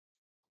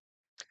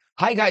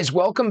Hi guys,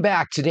 welcome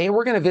back. Today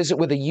we're going to visit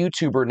with a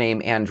YouTuber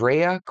named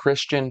Andrea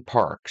Christian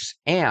Parks,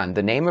 and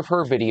the name of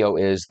her video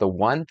is The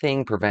One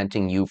Thing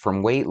Preventing You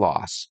from Weight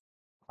Loss.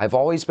 I've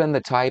always been the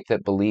type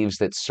that believes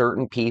that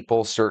certain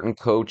people, certain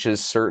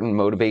coaches, certain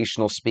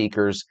motivational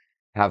speakers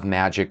have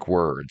magic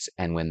words,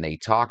 and when they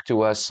talk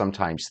to us,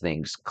 sometimes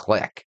things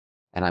click.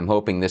 And I'm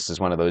hoping this is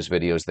one of those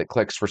videos that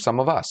clicks for some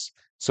of us.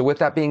 So with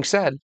that being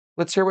said,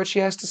 let's hear what she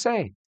has to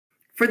say.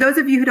 For those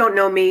of you who don't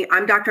know me,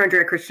 I'm Dr.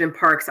 Andrea Christian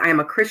Parks. I am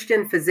a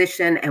Christian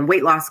physician and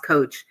weight loss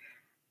coach,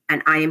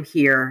 and I am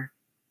here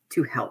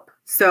to help.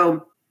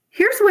 So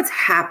here's what's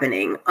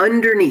happening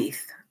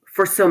underneath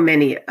for so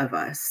many of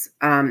us.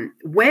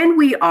 When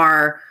we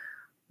are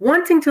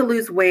wanting to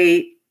lose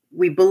weight,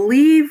 we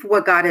believe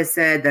what God has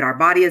said, that our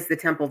body is the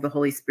temple of the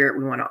Holy Spirit.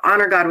 We want to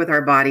honor God with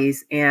our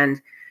bodies,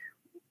 and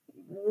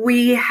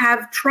we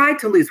have tried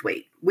to lose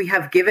weight. We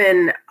have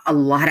given a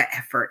lot of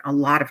effort, a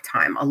lot of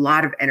time, a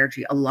lot of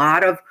energy, a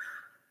lot of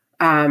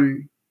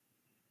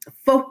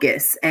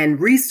focus and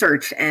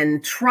research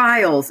and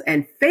trials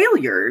and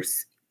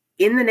failures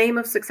in the name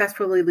of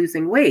successfully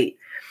losing weight.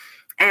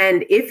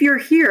 And if you're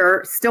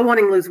here still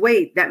wanting to lose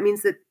weight, that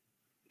means that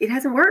it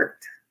hasn't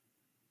worked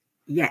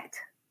yet.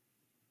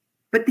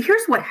 But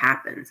here's what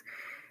happens.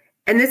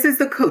 And this is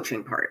the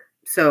coaching part.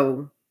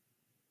 So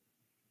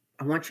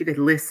I want you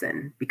to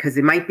listen because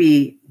it might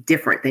be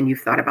different than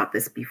you've thought about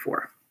this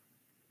before.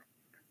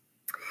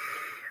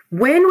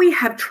 When we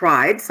have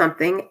tried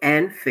something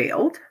and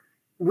failed,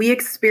 we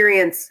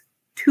experience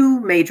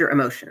two major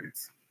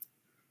emotions.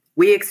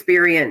 We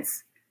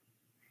experience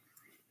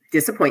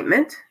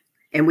disappointment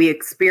and we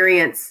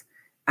experience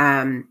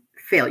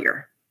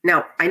failure.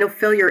 Now, I know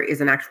failure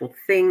is an actual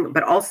thing,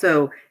 but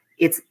also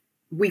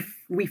we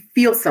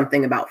feel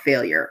something about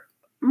failure.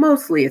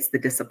 Mostly it's the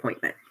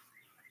disappointment.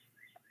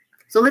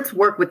 So let's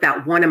work with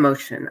that one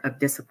emotion of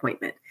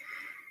disappointment.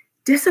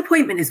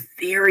 Disappointment is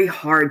very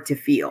hard to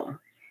feel.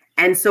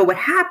 And so what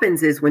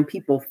happens is when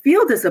people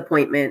feel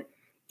disappointment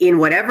in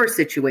whatever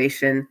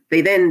situation,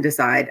 they then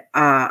decide,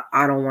 I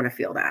don't want to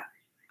feel that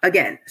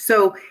again.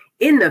 So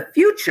in the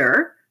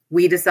future,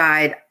 we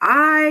decide,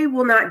 I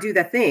will not do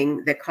the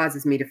thing that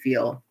causes me to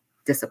feel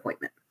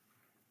disappointment.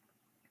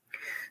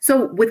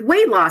 So with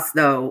weight loss,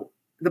 though,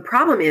 the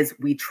problem is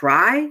we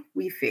try,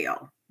 we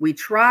fail. We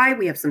try,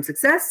 we have some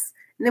success,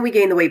 and then we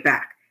gain the weight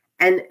back.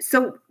 And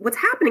so what's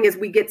happening is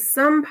we get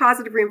some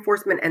positive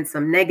reinforcement and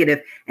some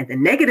negative. And the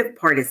negative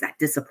part is that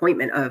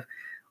disappointment of,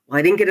 well,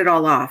 I didn't get it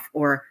all off,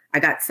 or I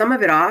got some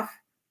of it off,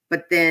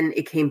 but then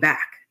it came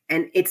back.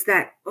 And it's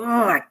that, oh,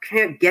 I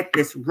can't get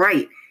this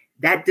right.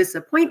 That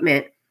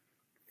disappointment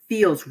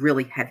feels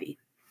really heavy.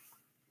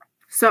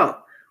 So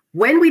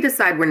when we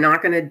decide we're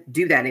not going to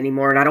do that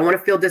anymore, and I don't want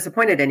to feel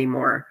disappointed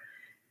anymore,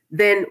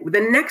 then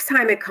the next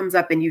time it comes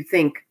up and you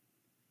think,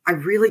 I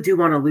really do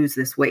want to lose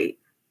this weight.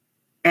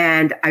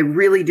 And I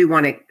really do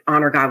want to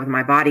honor God with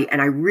my body.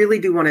 And I really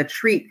do want to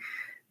treat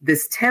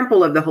this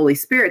temple of the Holy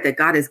Spirit that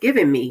God has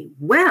given me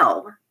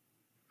well.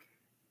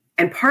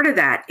 And part of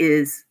that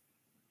is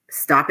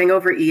stopping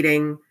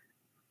overeating,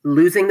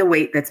 losing the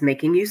weight that's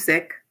making you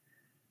sick.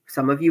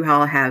 Some of you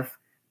all have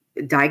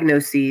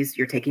diagnoses,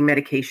 you're taking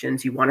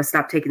medications, you want to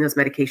stop taking those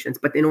medications.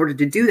 But in order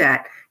to do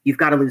that, you've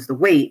got to lose the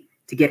weight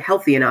to get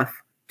healthy enough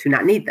to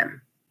not need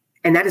them.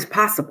 And that is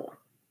possible.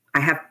 I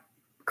have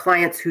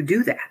clients who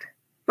do that.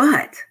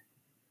 But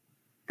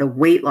the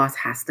weight loss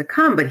has to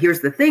come. But here's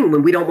the thing,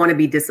 when we don't want to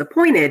be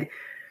disappointed,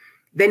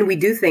 then we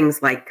do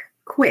things like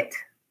quit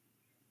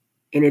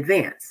in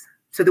advance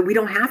so that we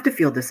don't have to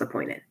feel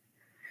disappointed.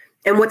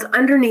 And what's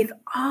underneath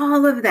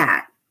all of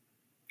that,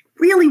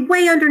 really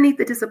way underneath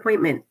the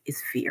disappointment,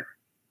 is fear.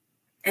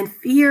 And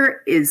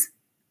fear is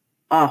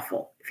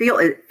awful.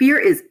 Fear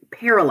is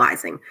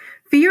paralyzing.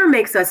 Fear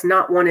makes us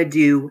not want to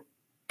do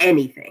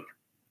anything.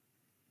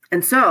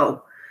 And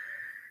so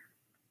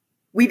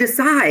we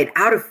decide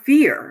out of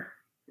fear.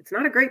 It's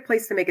not a great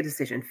place to make a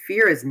decision.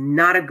 Fear is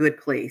not a good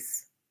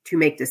place to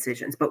make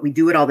decisions, but we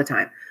do it all the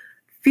time.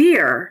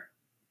 Fear,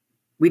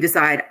 we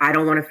decide, I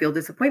don't want to feel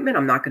disappointment.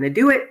 I'm not going to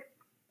do it.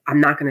 I'm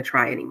not going to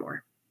try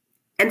anymore.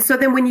 And so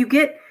then when you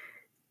get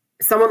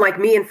someone like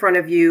me in front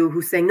of you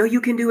who's saying, no,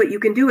 you can do it, you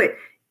can do it,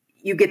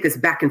 you get this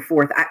back and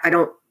forth.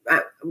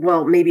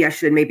 Well, maybe I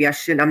should, maybe I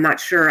shouldn't. I'm not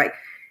sure.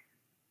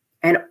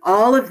 And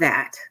all of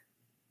that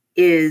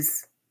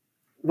is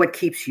what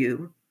keeps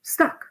you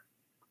stuck.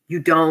 You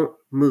don't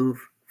move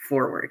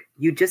forward.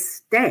 You just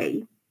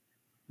stay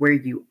where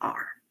you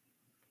are.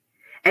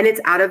 And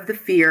it's out of the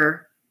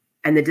fear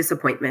and the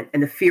disappointment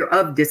and the fear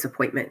of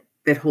disappointment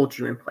that holds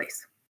you in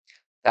place.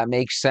 That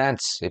makes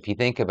sense if you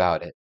think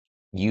about it.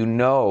 You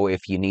know,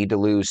 if you need to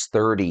lose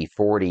 30,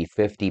 40,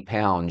 50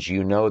 pounds,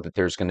 you know that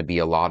there's going to be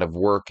a lot of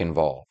work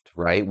involved,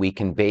 right? We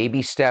can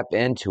baby step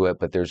into it,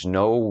 but there's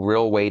no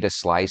real way to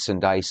slice and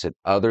dice it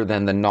other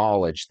than the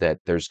knowledge that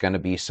there's going to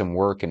be some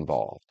work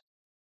involved.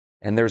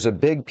 And there's a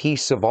big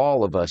piece of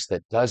all of us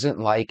that doesn't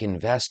like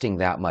investing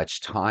that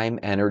much time,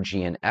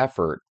 energy, and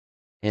effort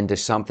into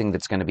something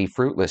that's going to be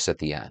fruitless at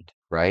the end,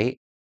 right?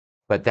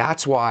 But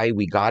that's why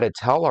we got to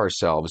tell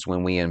ourselves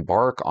when we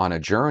embark on a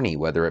journey,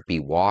 whether it be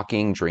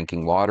walking,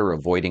 drinking water,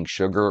 avoiding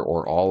sugar,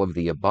 or all of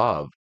the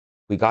above,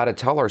 we got to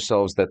tell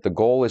ourselves that the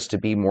goal is to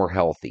be more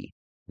healthy,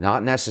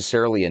 not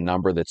necessarily a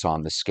number that's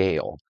on the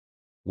scale.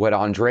 What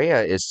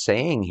Andrea is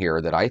saying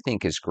here that I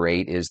think is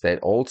great is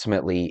that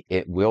ultimately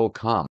it will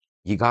come.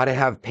 You got to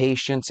have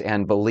patience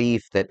and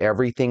belief that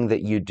everything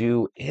that you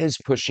do is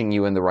pushing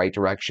you in the right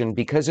direction,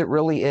 because it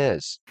really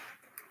is.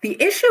 The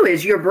issue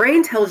is your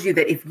brain tells you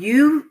that if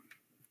you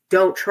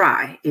don't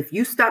try, if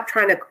you stop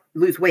trying to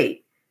lose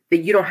weight, that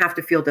you don't have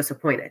to feel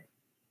disappointed.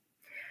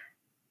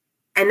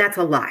 And that's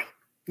a lie.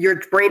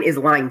 Your brain is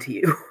lying to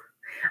you.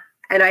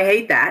 And I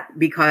hate that,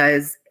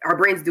 because our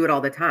brains do it all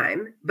the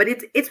time, but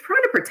it's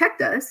trying to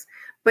protect us,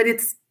 but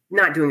it's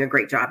not doing a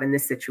great job in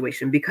this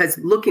situation, because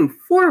looking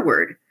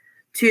forward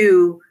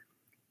to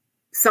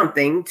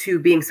something, to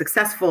being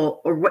successful,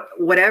 or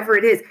whatever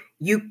it is,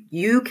 you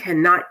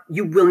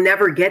will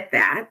never get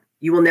that.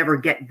 You will never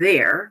get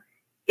there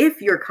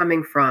if you're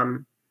coming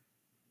from,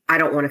 I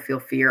don't want to feel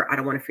fear. I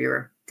don't want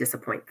to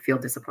feel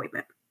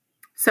disappointment.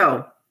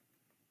 So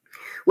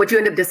what you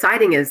end up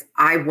deciding is,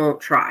 I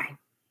won't try.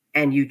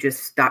 And you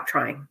just stop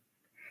trying.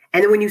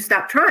 And then when you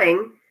stop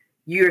trying,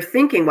 you're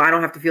thinking, well, I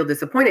don't have to feel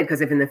disappointed, because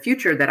if in the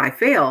future that I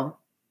fail,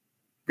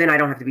 then I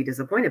don't have to be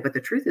disappointed. But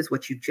the truth is,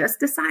 what you just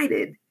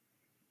decided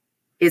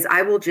is,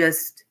 I will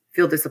just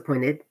feel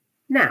disappointed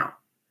now.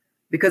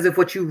 Because if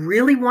what you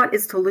really want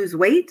is to lose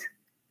weight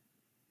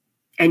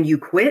and you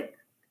quit,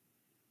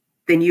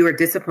 then you are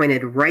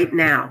disappointed right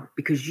now,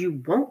 because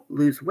you won't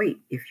lose weight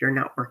if you're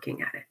not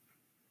working at it.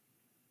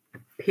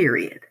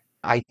 Period.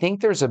 I think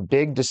there's a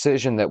big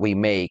decision that we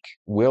make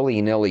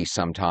willy-nilly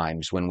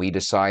sometimes when we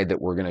decide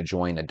that we're going to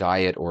join a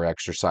diet or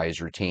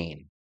exercise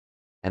routine.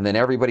 And then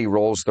everybody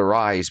rolls their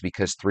eyes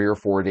because 3 or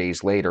 4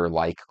 days later,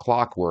 like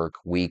clockwork,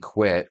 we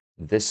quit.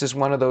 This is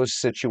one of those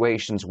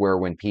situations where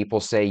when people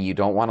say you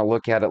don't want to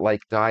look at it like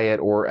diet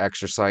or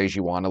exercise,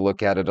 you want to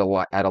look at it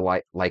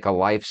like a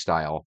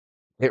lifestyle.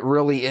 It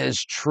really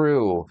is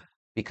true.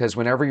 Because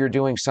whenever you're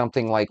doing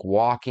something like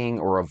walking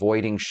or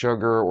avoiding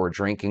sugar or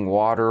drinking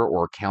water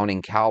or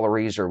counting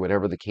calories or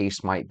whatever the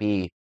case might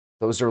be,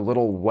 those are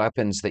little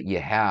weapons that you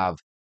have,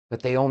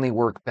 but they only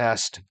work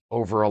best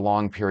over a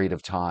long period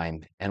of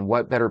time. And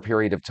what better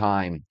period of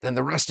time than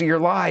the rest of your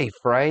life,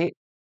 right?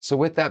 So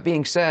with that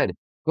being said,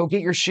 go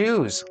get your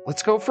shoes.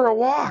 Let's go for a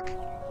walk.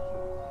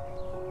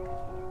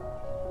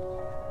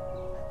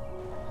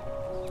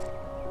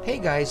 Hey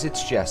guys,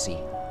 it's Jesse.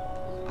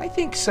 I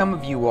think some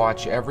of you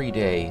watch every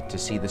day to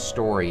see the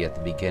story at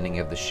the beginning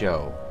of the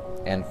show,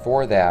 and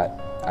for that,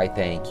 I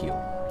thank you.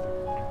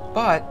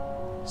 But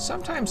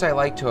sometimes I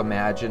like to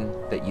imagine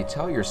that you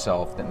tell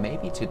yourself that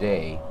maybe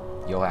today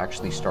you'll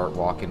actually start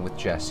walking with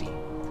Jesse.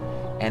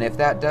 And if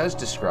that does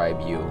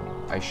describe you,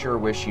 I sure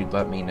wish you'd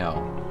let me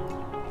know.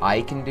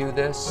 I can do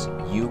this,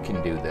 you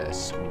can do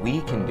this,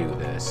 we can do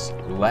this,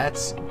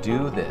 let's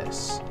do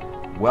this.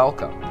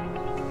 Welcome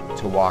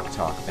to Walk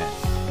Talk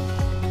Vent.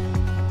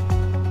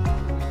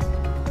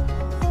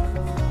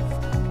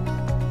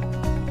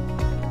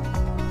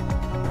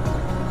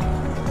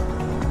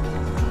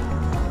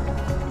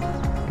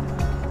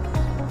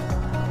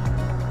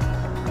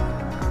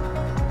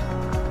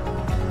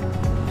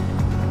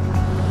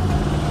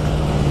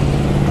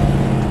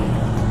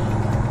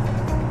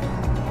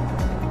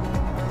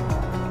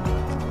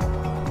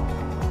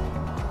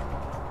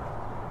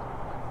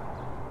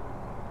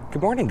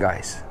 Good morning,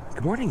 guys.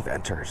 Good morning,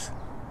 Venters.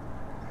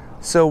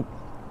 So,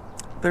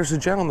 there's a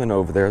gentleman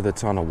over there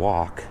that's on a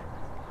walk.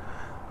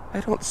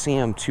 I don't see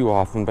him too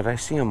often, but I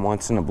see him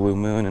once in a blue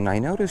moon, and I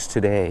noticed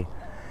today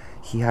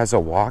he has a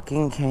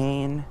walking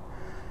cane,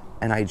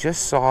 and I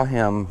just saw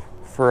him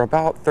for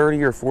about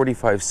 30 or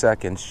 45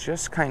 seconds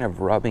just kind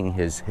of rubbing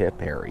his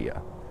hip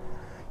area.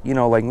 You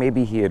know, like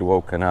maybe he had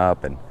woken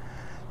up and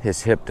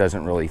his hip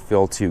doesn't really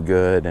feel too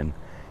good, and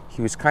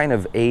he was kind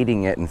of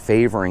aiding it and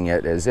favoring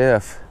it as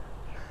if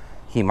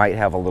he might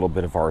have a little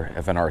bit of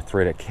an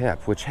arthritic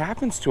hip, which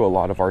happens to a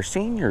lot of our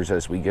seniors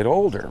as we get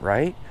older,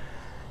 right?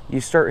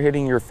 You start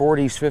hitting your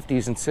 40s,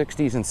 50s, and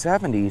 60s and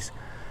 70s,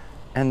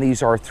 and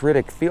these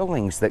arthritic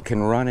feelings that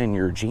can run in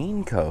your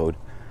gene code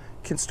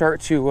can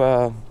start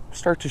to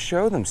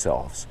show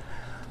themselves.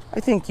 I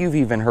think you've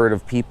even heard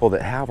of people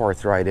that have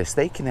arthritis.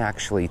 They can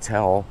actually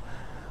tell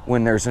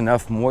when there's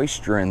enough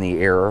moisture in the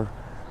air,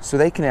 so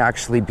they can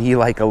actually be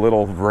like a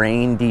little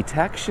rain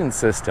detection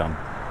system.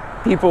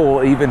 People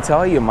will even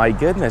tell you, my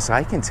goodness,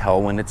 I can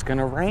tell when it's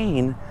gonna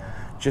rain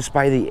just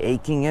by the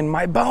aching in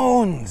my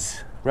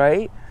bones,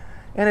 right?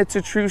 And it's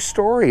a true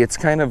story. It's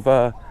kind of,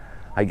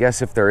 I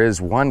guess if there is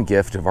one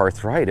gift of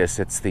arthritis,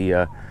 it's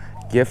the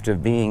gift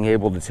of being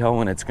able to tell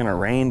when it's gonna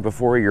rain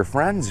before your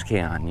friends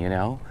can, you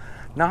know?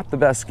 Not the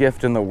best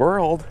gift in the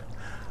world,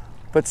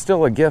 but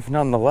still a gift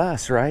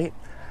nonetheless, right?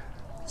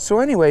 So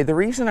anyway, the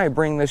reason I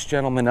bring this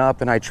gentleman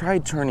up, and I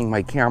tried turning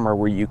my camera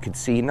where you could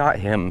see not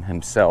him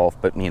himself,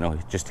 but you know,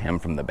 just him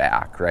from the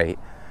back, right?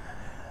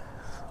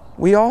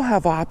 We all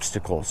have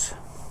obstacles.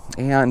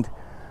 And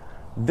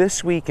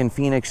this week in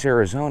Phoenix,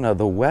 Arizona,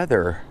 the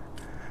weather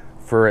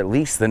for at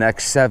least the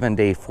next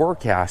 7-day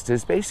forecast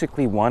is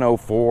basically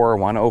 104,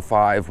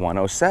 105,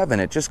 107.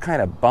 It just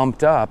kind of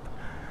bumped up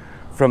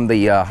from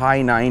the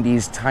high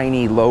 90s,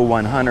 tiny low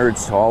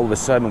 100s, to all of a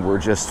sudden we're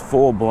just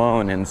full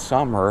blown in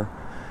summer,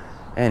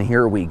 and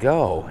here we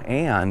go.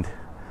 And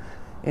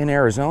in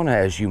Arizona,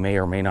 as you may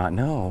or may not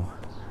know,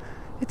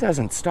 it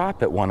doesn't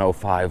stop at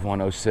 105,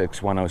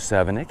 106,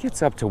 107. It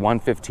gets up to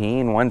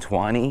 115,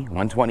 120,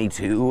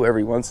 122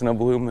 every once in a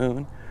blue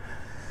moon.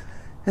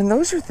 And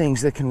those are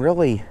things that can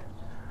really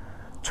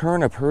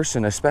turn a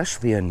person,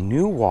 especially a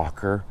new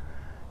walker,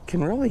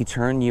 can really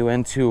turn you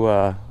into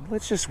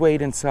let's just wait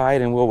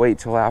inside and we'll wait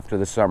till after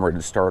the summer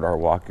to start our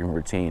walking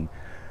routine.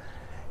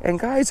 And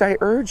guys, I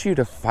urge you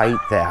to fight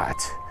that.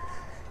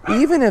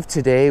 Even if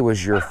today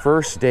was your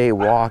first day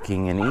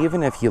walking, and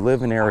even if you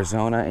live in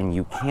Arizona and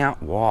you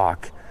can't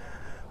walk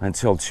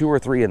until 2 or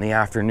 3 in the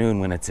afternoon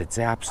when it's its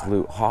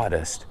absolute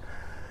hottest,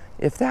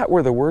 if that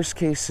were the worst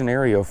case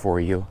scenario for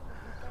you,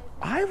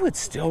 I would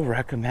still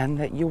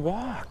recommend that you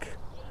walk,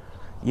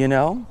 you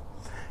know?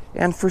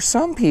 And for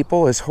some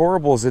people, as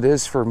horrible as it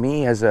is for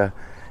me as a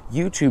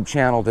YouTube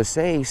channel to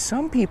say,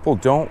 some people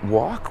don't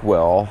walk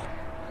well,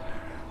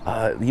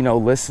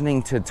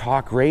 listening to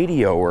talk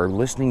radio or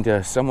listening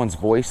to someone's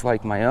voice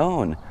like my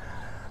own.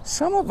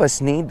 Some of us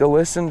need to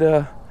listen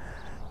to,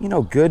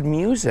 good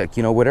music,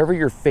 whatever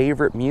your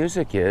favorite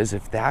music is.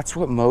 If that's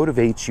what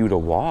motivates you to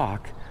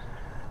walk,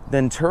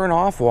 then turn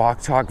off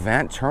Walk, Talk,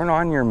 Vent, turn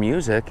on your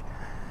music,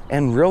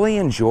 and really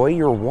enjoy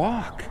your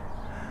walk.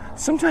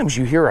 Sometimes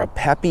you hear a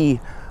peppy,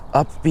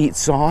 upbeat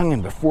song,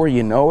 and before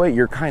you know it,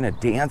 you're kind of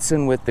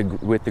dancing with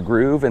the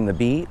groove and the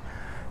beat.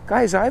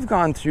 Guys, I've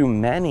gone through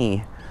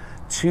many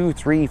 2,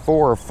 3,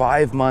 4, or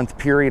 5 month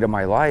period of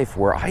my life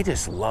where I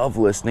just love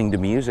listening to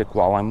music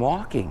while I'm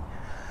walking.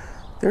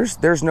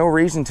 There's no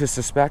reason to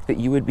suspect that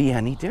you would be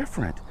any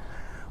different.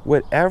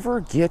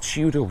 Whatever gets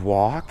you to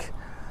walk,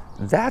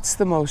 that's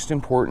the most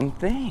important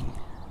thing.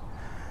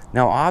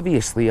 Now,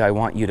 obviously, I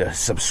want you to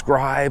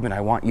subscribe, and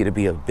I want you to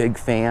be a big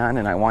fan,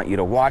 and I want you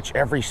to watch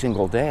every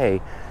single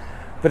day.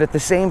 But at the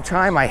same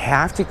time, I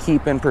have to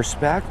keep in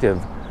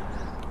perspective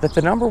that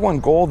the number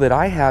one goal that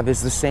I have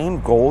is the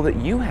same goal that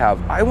you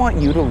have. I want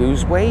you to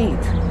lose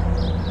weight.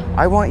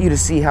 I want you to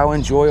see how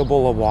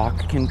enjoyable a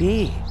walk can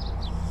be.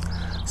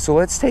 So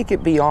let's take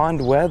it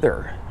beyond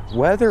weather.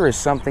 Weather is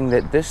something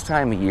that this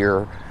time of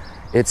year,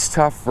 it's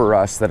tough for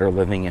us that are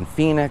living in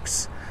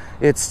Phoenix.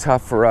 It's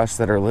tough for us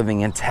that are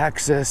living in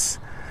Texas,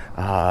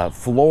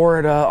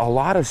 Florida, a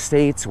lot of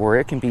states where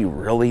it can be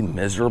really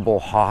miserable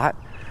hot.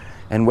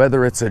 And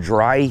whether it's a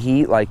dry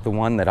heat like the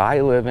one that I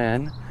live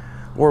in,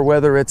 or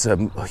whether it's a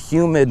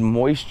humid,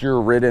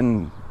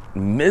 moisture-ridden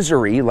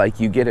misery like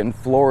you get in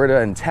Florida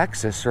and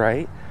Texas,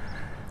 right?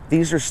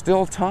 These are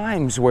still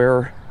times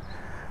where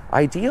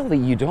ideally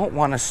you don't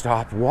want to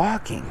stop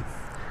walking.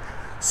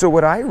 So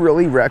what I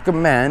really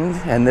recommend,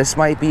 and this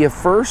might be a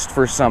first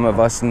for some of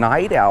us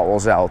night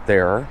owls out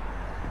there,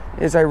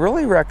 is I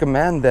really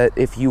recommend that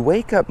if you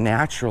wake up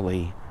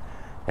naturally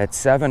at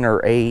 7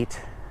 or 8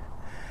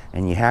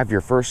 and you have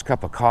your first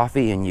cup of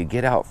coffee and you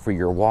get out for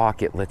your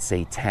walk at, let's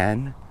say,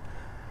 10,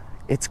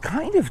 it's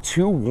kind of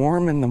too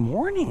warm in the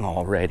morning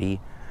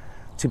already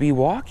to be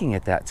walking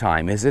at that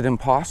time. Is it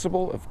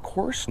impossible? Of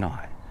course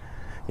not.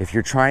 If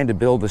you're trying to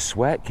build a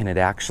sweat, can it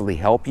actually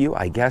help you?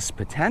 I guess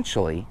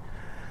potentially.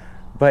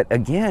 But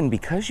again,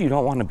 because you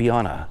don't want to be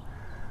on a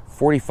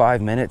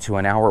 45-minute to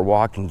an hour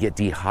walk and get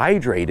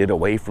dehydrated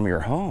away from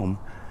your home,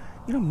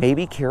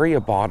 maybe carry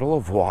a bottle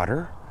of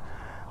water.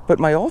 But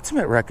my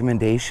ultimate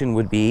recommendation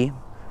would be,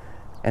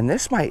 and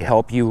this might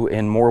help you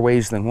in more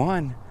ways than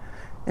one,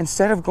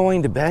 instead of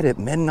going to bed at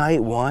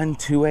midnight, 1,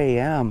 2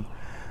 a.m.,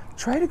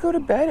 try to go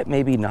to bed at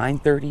maybe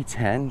 9:30,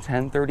 10,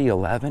 10:30,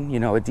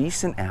 11, a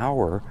decent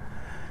hour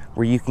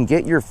where you can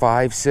get your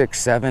 5, 6,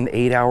 7,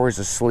 8 hours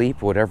of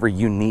sleep, whatever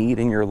you need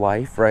in your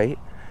life, right?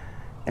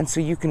 And so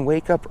you can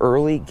wake up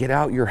early, get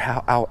out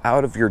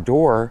of your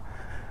door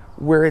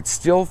where it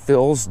still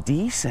feels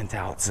decent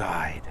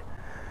outside.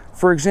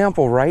 For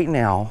example, right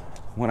now,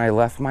 when I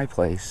left my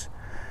place,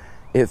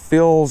 it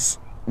feels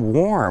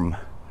warm,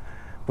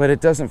 but it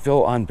doesn't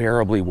feel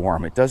unbearably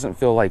warm. It doesn't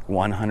feel like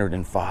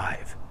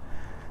 105.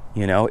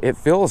 It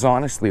feels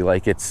honestly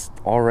like it's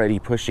already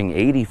pushing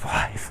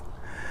 85.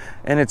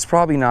 And it's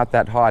probably not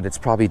that hot. It's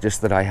probably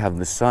just that I have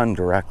the sun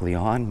directly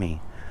on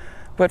me.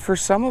 But for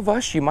some of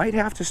us, you might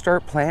have to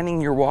start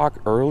planning your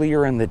walk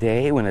earlier in the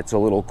day when it's a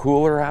little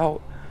cooler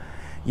out.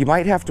 You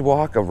might have to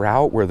walk a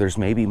route where there's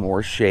maybe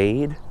more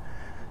shade,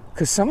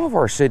 because some of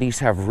our cities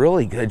have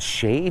really good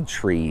shade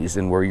trees,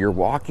 and where you're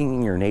walking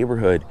in your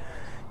neighborhood,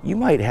 you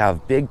might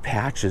have big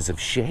patches of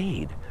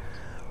shade.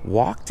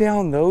 Walk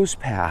down those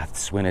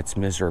paths when it's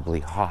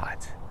miserably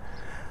hot.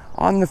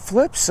 On the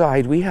flip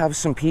side, we have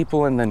some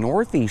people in the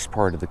northeast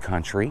part of the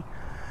country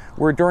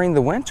where during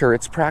the winter,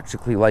 it's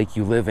practically like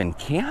you live in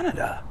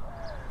Canada,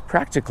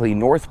 practically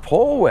North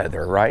Pole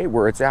weather, right?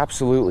 Where it's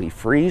absolutely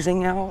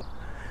freezing out.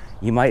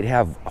 You might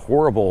have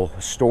horrible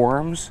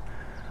storms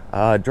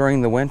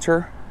during the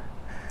winter.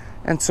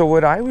 And so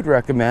what I would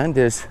recommend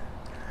is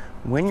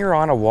when you're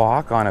on a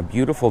walk on a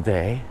beautiful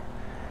day,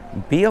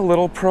 be a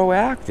little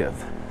proactive.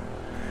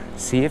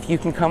 See if you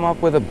can come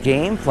up with a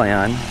game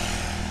plan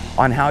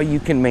on how you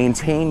can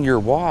maintain your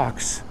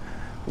walks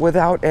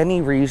without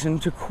any reason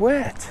to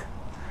quit.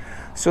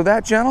 So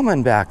that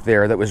gentleman back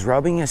there that was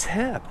rubbing his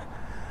hip,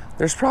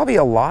 there's probably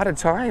a lot of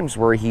times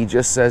where he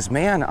just says,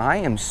 man, I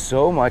am in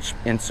so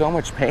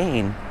much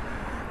pain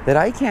that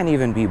I can't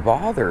even be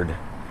bothered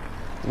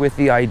with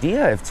the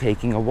idea of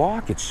taking a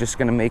walk. It's just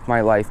going to make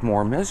my life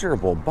more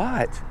miserable.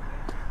 But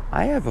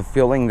I have a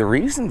feeling the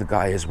reason the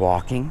guy is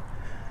walking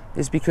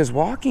is because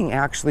walking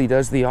actually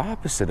does the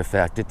opposite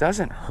effect. It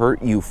doesn't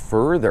hurt you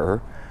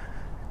further.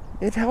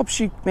 It helps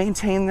you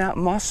maintain that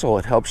muscle.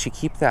 It helps you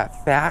keep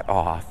that fat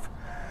off.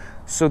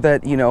 So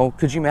that,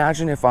 could you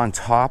imagine if on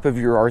top of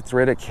your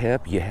arthritic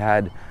hip you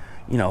had,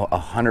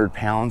 100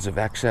 pounds of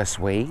excess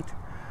weight?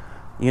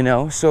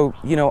 So,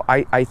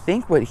 I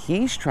think what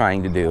he's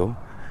trying to do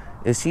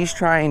is he's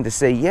trying to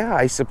say, yeah,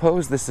 I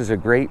suppose this is a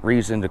great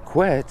reason to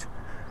quit,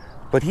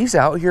 but he's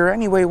out here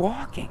anyway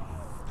walking.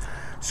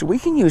 So we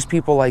can use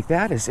people like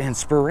that as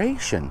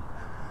inspiration.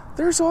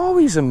 There's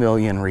always a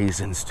million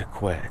reasons to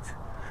quit,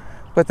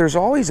 but there's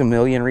always a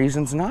million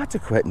reasons not to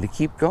quit and to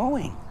keep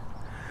going.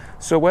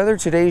 So whether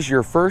today's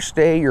your first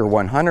day, your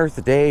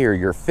 100th day, or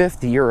your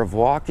 5th year of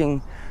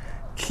walking,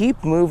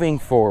 keep moving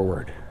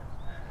forward.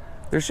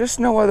 There's just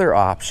no other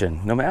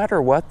option. No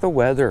matter what the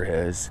weather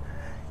is,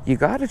 you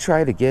got to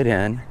try to get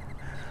in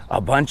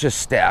a bunch of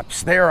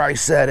steps. There, I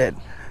said it.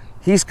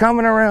 He's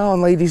coming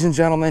around, ladies and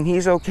gentlemen.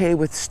 He's okay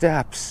with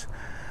steps.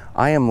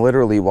 I am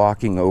literally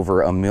walking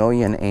over 1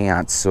 million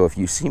ants. So if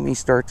you see me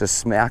start to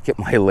smack at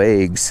my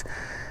legs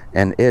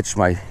and itch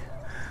my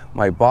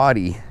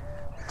body,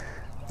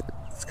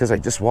 it's because I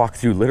just walked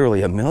through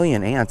literally 1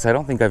 million ants. I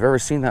don't think I've ever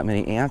seen that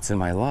many ants in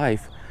my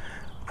life.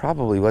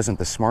 Probably wasn't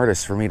the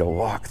smartest for me to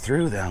walk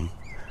through them.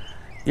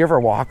 You ever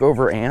walk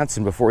over ants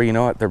and before you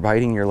know it, they're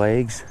biting your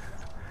legs?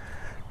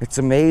 It's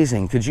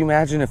amazing. Could you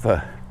imagine if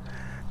a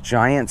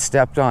giant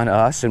stepped on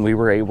us and we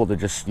were able to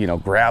just,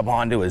 grab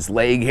onto his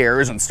leg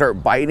hairs and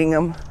start biting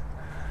him?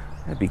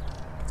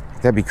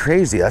 That'd be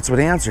crazy. That's what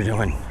ants are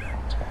doing.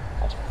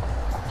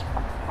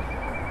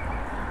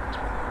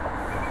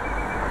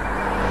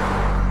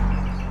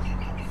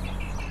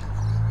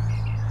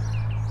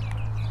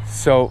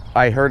 So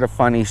I heard a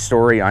funny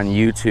story on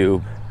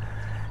YouTube,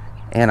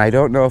 and I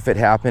don't know if it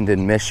happened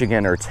in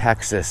Michigan or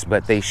Texas,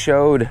 but they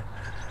showed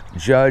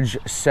Judge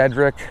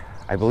Cedric,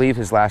 I believe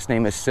his last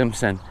name is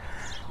Simpson,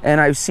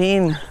 and I've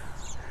seen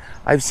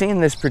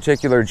this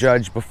particular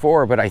judge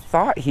before, but I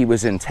thought he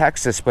was in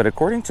Texas, but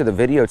according to the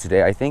video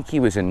today, I think he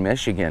was in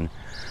Michigan,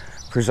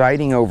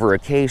 presiding over a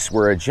case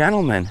where a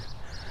gentleman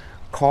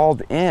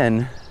called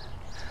in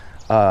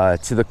to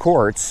the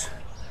courts,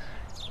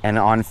 and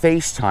on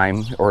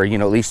FaceTime, or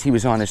at least he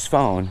was on his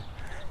phone,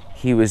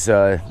 he was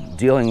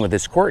dealing with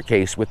his court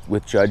case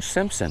with Judge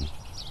Simpson.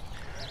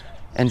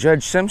 And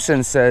Judge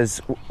Simpson says,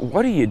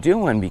 what are you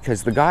doing?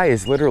 Because the guy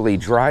is literally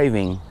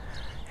driving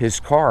his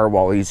car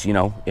while he's,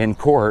 in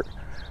court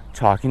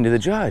talking to the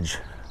judge.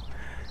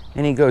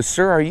 And he goes,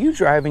 sir, are you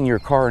driving your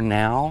car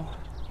now?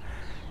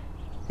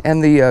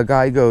 And the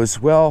guy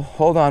goes, well,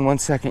 hold on 1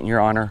 second,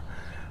 Your Honor.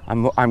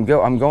 I'm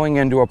going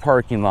into a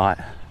parking lot.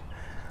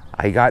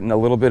 I got in a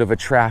little bit of a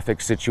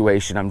traffic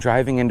situation. I'm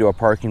driving into a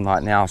parking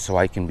lot now so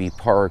I can be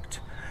parked,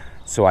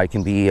 so I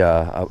can be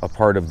a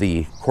part of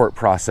the court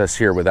process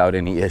here without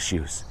any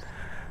issues.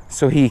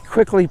 So he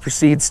quickly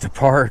proceeds to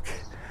park,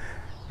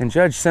 and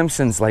Judge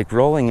Simpson's like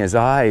rolling his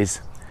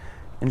eyes,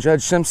 and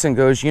Judge Simpson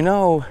goes,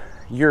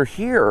 you're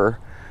here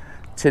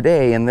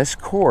today in this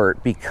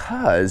court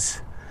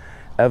because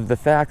of the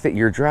fact that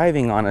you're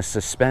driving on a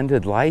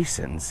suspended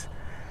license,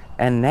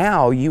 and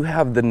now you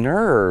have the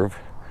nerve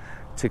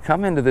to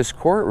come into this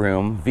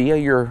courtroom via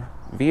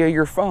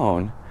your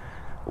phone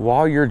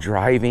while you're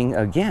driving,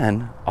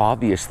 again,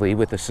 obviously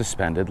with a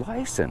suspended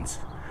license.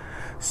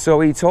 So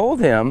he told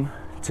him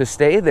to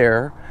stay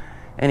there,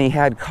 and he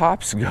had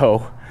cops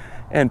go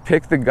and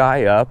pick the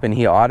guy up, and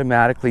he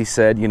automatically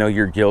said,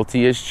 you're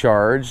guilty as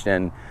charged,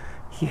 and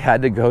he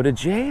had to go to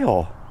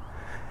jail.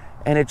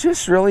 And it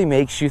just really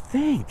makes you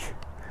think,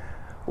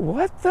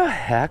 what the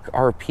heck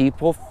are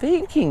people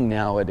thinking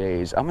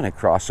nowadays? I'm going to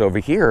cross over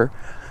here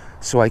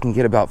so I can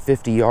get about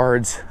 50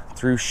 yards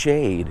through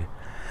shade.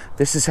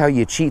 This is how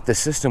you cheat the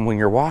system when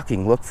you're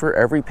walking. Look for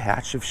every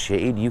patch of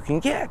shade you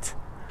can get.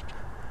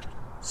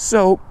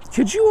 So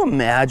could you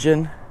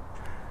imagine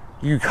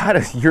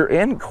you're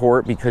in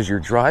court because you're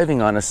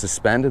driving on a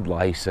suspended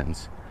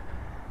license,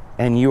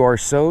 and you are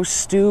so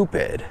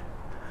stupid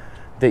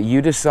that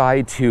you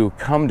decide to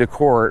come to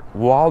court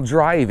while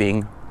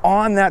driving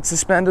on that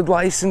suspended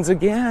license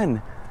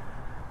again.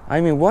 I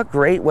mean, what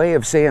great way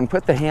of saying,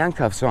 put the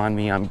handcuffs on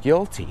me, I'm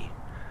guilty.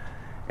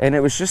 And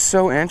it was just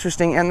so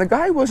interesting. And the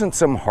guy wasn't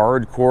some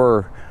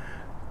hardcore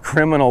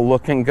criminal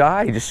looking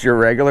guy, just your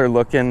regular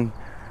looking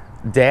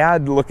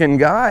dad looking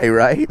guy,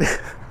 right?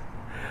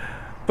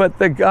 But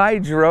the guy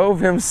drove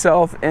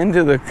himself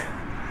into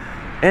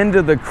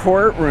the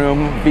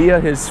courtroom via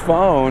his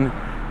phone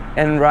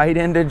and right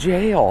into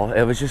jail.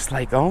 It was just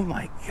like, oh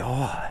my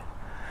God.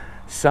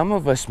 Some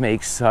of us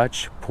make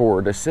such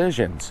poor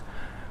decisions,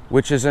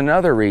 which is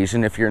another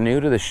reason, if you're new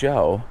to the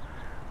show,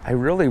 I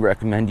really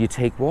recommend you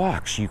take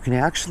walks. You can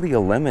actually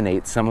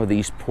eliminate some of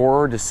these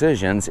poor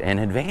decisions in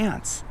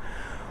advance.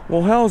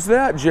 Well, how's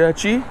that,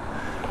 Jetchy?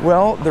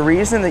 Well, the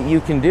reason that you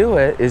can do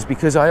it is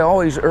because I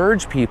always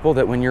urge people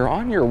that when you're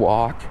on your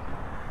walk,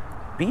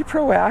 be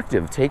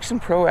proactive. Take some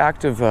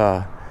proactive,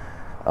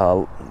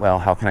 well,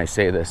 how can I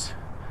say this?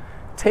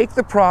 Take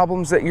the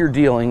problems that you're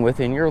dealing with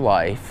in your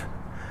life,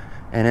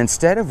 and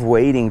instead of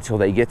waiting till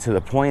they get to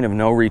the point of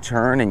no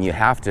return and you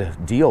have to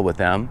deal with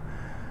them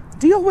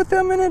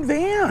in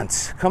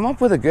advance. Come up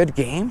with a good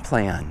game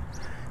plan.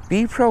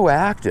 Be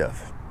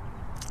proactive.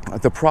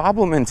 The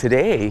problem in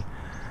today's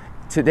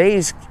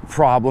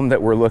problem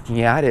that we're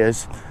looking at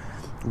is,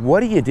 what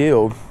do you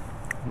do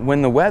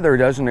when the weather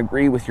doesn't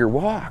agree with your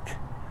walk?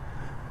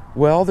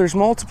 Well, there's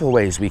multiple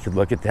ways we could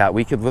look at that.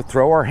 We could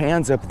throw our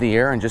hands up in the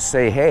air and just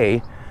say,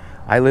 hey,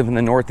 I live in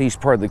the northeast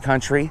part of the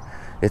country.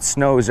 It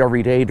snows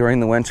every day during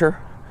the winter.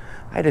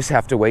 I just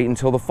have to wait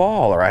until the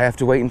fall, or I have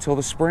to wait until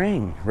the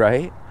spring,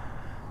 right?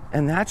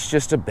 And that's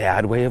just a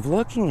bad way of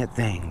looking at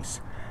things.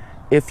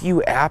 If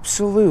you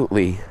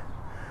absolutely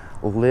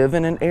live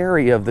in an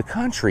area of the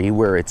country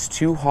where it's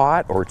too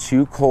hot or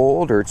too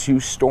cold or too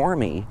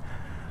stormy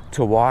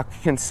to walk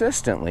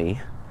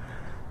consistently,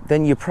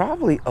 then you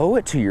probably owe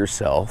it to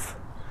yourself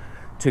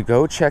to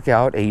go check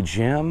out a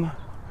gym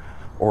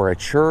or a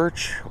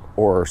church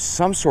or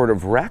some sort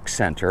of rec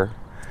center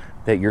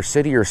that your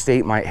city or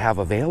state might have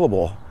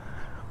available,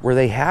 where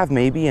they have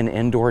maybe an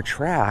indoor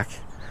track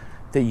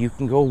that you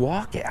can go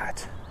walk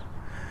at.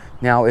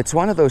 Now, it's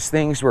one of those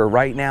things where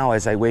right now,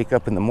 as I wake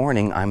up in the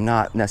morning, I'm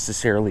not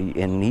necessarily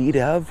in need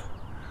of,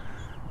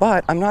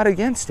 but I'm not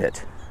against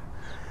it.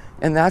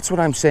 And that's what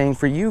I'm saying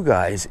for you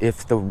guys.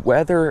 If the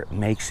weather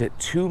makes it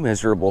too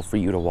miserable for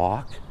you to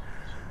walk,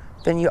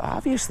 then you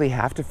obviously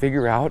have to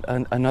figure out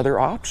another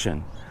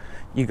option.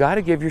 You got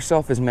to give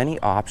yourself as many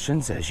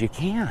options as you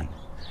can.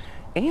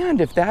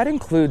 And if that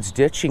includes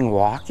ditching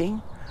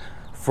walking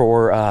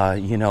for,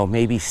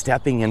 maybe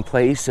stepping in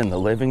place in the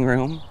living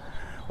room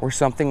or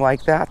something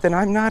like that, then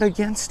I'm not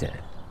against it.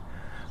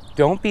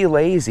 Don't be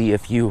lazy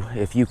if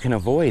you can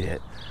avoid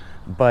it.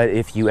 But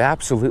if you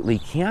absolutely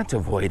can't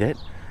avoid it,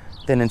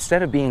 then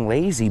instead of being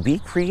lazy, be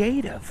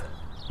creative,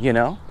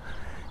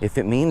 If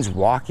it means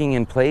walking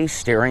in place,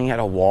 staring at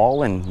a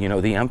wall in,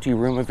 the empty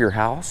room of your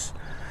house,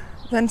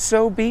 then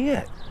so be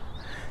it.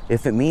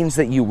 If it means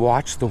that you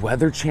watch the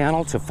Weather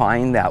Channel to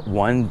find that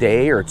 1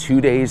 day or 2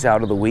 days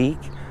out of the week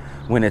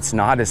when it's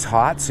not as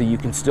hot so you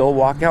can still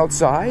walk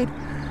outside,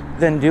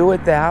 then do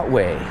it that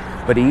way.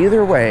 But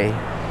either way,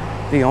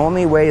 the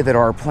only way that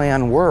our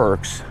plan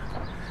works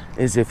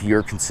is if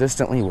you're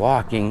consistently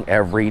walking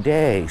every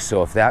day.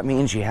 So if that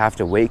means you have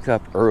to wake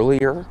up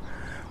earlier,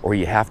 or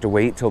you have to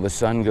wait till the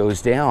sun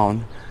goes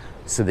down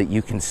so that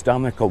you can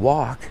stomach a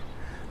walk,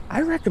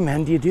 I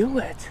recommend you do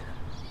it.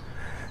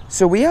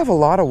 So we have a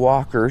lot of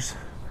walkers,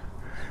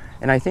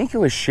 and I think it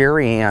was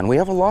Sherry Ann. We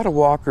have a lot of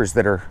walkers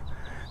that are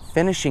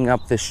finishing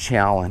up this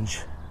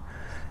challenge.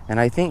 And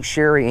I think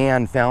Sherry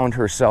Ann found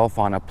herself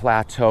on a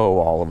plateau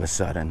all of a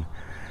sudden.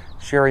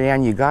 Sherry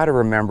Ann, you got to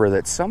remember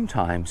that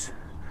sometimes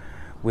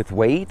with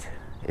weight,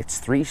 it's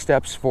 3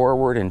 steps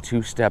forward and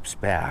 2 steps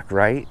back,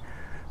 right?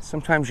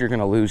 Sometimes you're going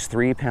to lose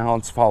 3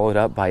 pounds followed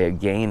up by a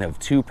gain of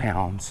 2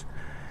 pounds.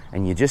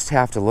 And you just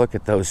have to look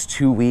at those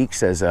 2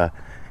 weeks as a,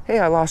 hey,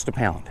 I lost a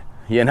pound.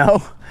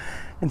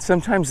 And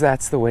sometimes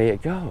that's the way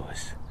it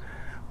goes.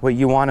 What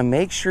you want to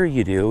make sure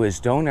you do is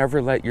don't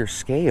ever let your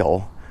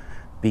scale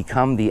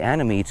become the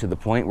enemy to the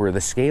point where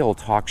the scale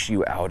talks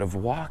you out of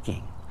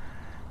walking.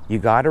 You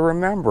got to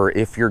remember,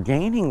 if you're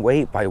gaining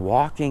weight by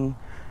walking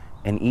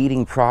and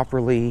eating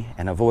properly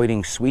and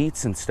avoiding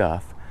sweets and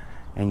stuff,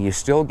 and you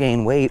still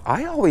gain weight,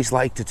 I always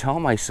like to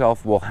tell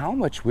myself, well, how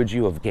much would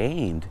you have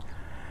gained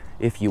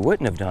if you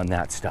wouldn't have done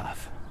that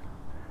stuff?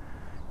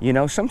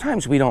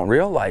 Sometimes we don't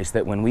realize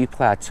that when we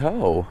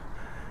plateau,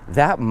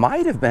 that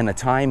might have been a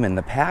time in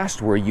the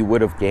past where you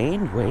would have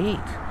gained weight.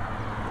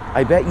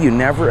 I bet you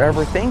never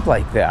ever think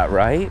like that,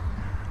 right?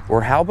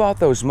 Or how about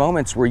those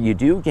moments where you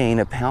do gain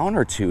a pound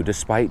or 2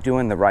 despite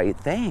doing the right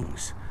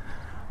things?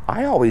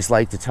 I always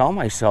like to tell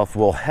myself,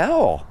 well,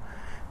 hell,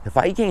 if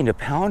I gained a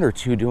pound or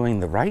 2 doing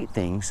the right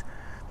things,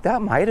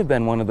 that might have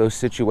been one of those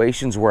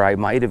situations where I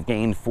might have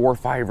gained 4,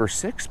 5, or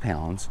 6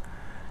 pounds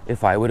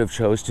if I would have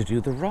chose to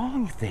do the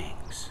wrong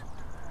things.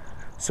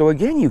 So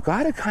again, you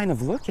got to kind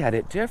of look at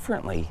it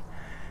differently.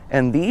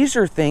 And these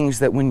are things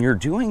that when you're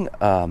doing,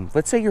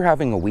 let's say you're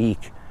having a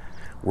week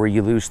where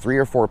you lose 3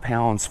 or 4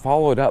 pounds,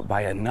 followed up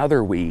by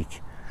another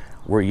week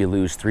where you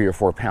lose 3 or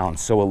 4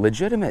 pounds. So a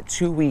legitimate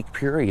 2-week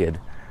period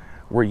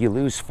where you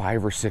lose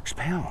 5 or 6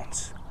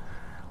 pounds.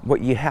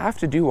 What you have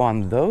to do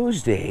on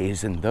those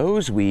days and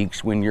those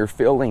weeks when you're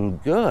feeling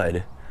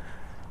good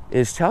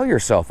is tell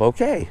yourself,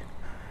 okay,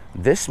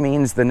 this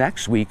means the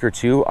next week or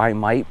 2 I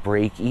might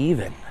break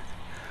even.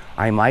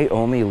 I might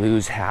only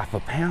lose half a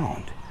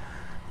pound.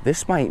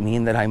 this might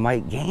mean that I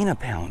might gain a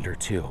pound or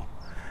two.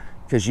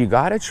 Because you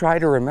got to try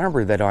to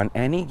remember that on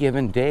any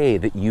given day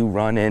that you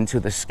run into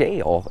the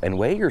scale and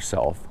weigh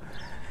yourself,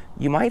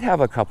 you might have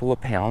a couple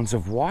of pounds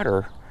of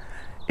water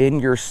in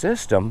your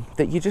system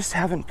that you just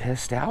haven't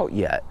pissed out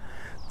yet,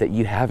 that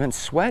you haven't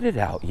sweated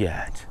out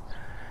yet.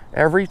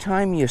 Every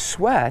time you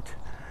sweat,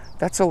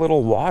 that's a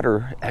little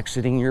water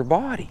exiting your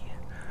body.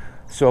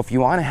 So if you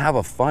want to have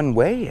a fun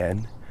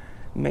weigh-in,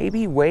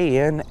 maybe weigh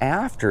in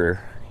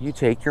after you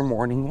take your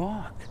morning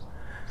walk.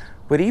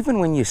 But even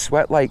when you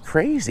sweat like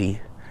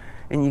crazy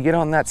and you get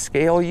on that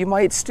scale, you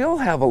might still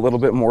have a little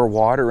bit more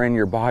water in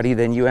your body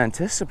than you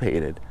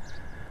anticipated.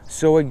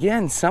 So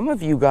again, some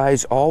of you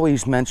guys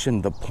always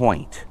mention the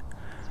point.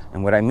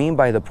 And what I mean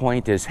by the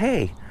point is,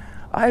 hey,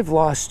 I've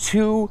lost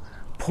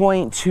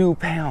 2.2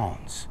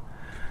 pounds.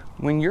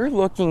 When you're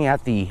looking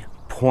at the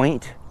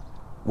point,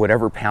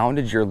 whatever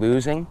poundage you're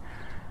losing,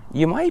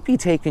 you might be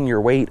taking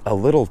your weight a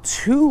little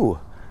too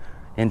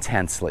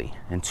intensely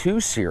and too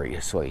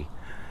seriously.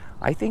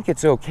 I think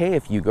it's okay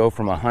if you go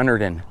from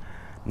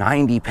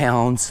 190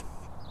 pounds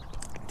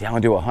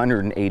down to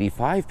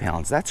 185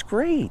 pounds. That's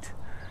great.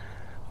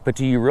 But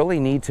do you really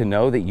need to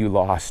know that you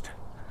lost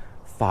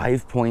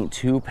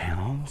 5.2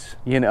 pounds?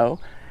 You know,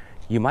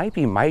 you might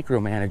be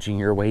micromanaging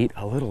your weight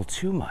a little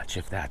too much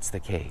if that's the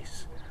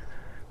case,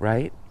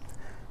 right?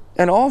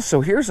 And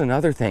also, here's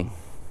another thing.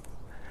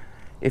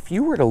 If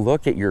you were to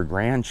look at your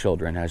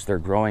grandchildren as they're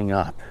growing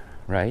up,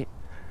 right?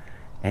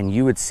 And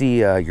you would see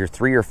your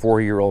 3 or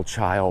 4 year old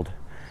child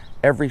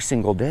every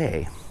single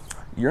day,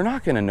 you're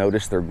not going to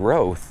notice their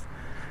growth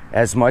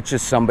as much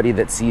as somebody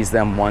that sees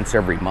them once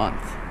every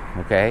month,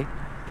 okay?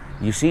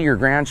 You see your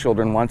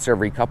grandchildren once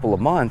every couple of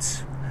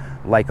months,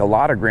 like a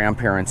lot of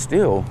grandparents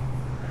do,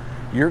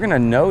 you're going to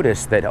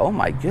notice that, oh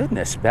my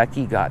goodness,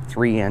 Becky got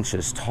 3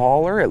 inches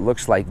taller. It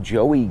looks like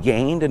Joey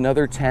gained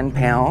another 10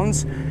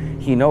 pounds.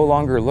 He no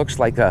longer looks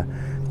like a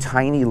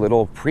tiny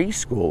little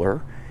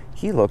preschooler.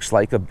 He looks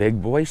like a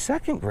big boy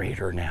second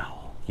grader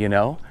now, you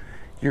know?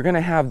 You're going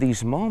to have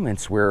these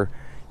moments where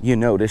you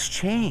notice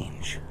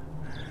change.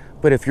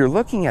 But if you're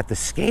looking at the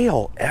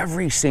scale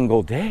every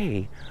single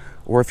day,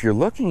 or if you're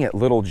looking at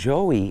little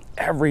Joey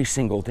every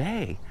single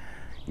day,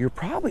 you're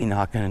probably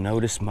not going to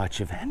notice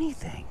much of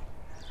anything.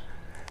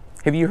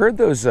 Have you heard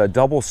those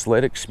double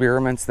slit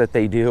experiments that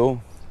they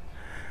do,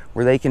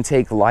 where they can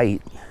take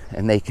light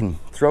and they can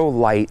throw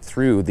light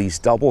through these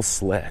double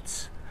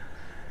slits,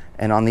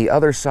 and on the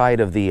other side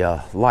of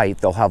the light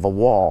they'll have a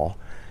wall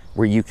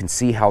where you can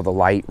see how the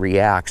light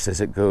reacts as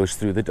it goes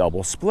through the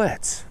double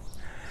splits.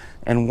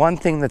 And one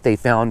thing that they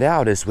found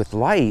out is with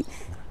light,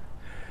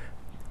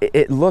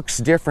 it looks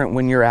different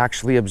when you're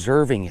actually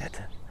observing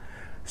it.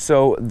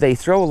 So they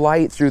throw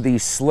light through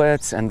these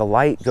slits, and the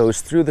light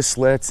goes through the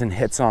slits and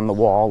hits on the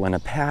wall in a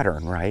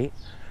pattern, right?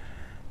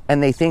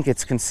 And they think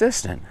it's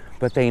consistent,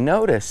 but they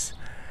notice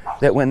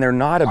that when they're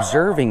not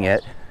observing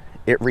it,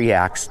 it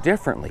reacts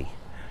differently.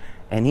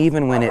 And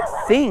even when it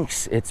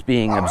thinks it's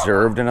being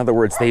observed, in other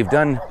words, they've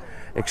done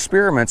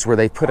experiments where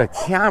they put a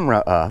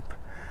camera up,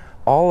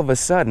 all of a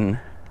sudden,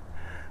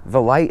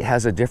 the light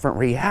has a different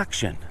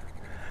reaction.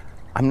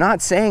 I'm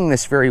not saying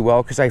this very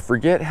well because I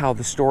forget how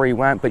the story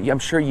went, but I'm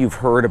sure you've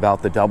heard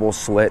about the double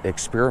slit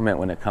experiment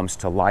when it comes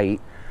to light,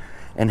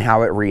 and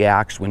how it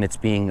reacts when it's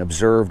being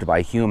observed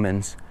by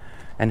humans,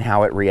 and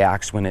how it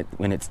reacts when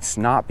it's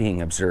not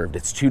being observed.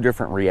 It's two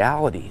different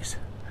realities.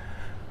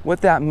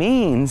 What that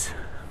means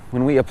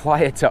when we apply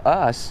it to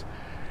us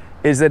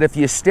is that if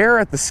you stare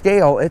at the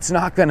scale, it's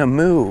not going to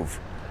move.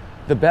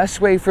 The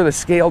best way for the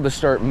scale to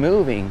start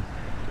moving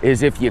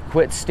is if you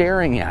quit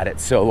staring at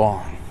it so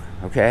long,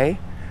 okay?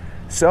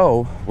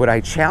 So what I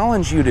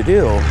challenge you to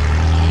do,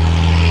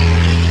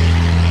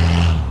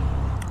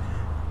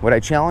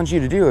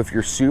 if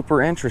you're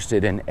super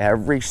interested in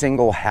every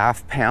single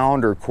half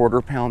pound or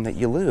quarter pound that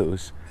you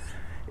lose,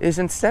 is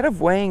instead of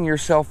weighing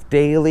yourself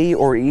daily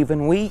or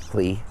even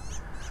weekly,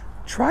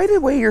 try to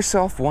weigh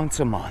yourself once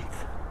a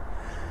month.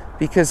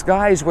 Because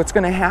guys, what's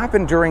going to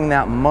happen during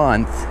that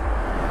month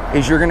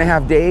is you're going to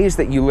have days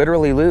that you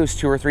literally lose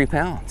 2 or 3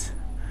 pounds.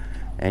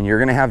 And you're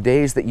going to have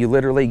days that you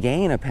literally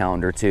gain a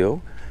pound or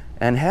 2.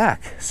 And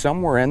heck,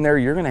 somewhere in there,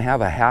 you're going to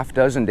have a half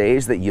dozen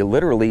days that you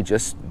literally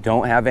just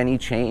don't have any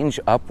change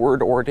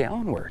upward or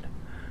downward.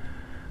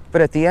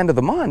 But at the end of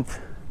the month,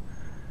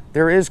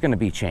 there is going to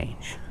be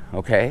change,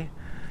 okay?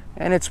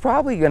 And it's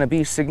probably going to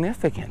be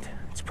significant.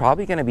 It's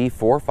probably going to be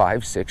 4,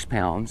 5, 6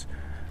 pounds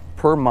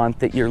per month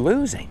that you're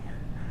losing.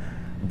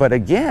 But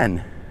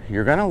again,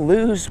 you're going to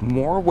lose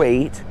more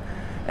weight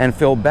and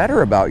feel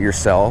better about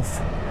yourself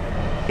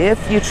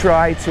if you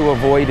try to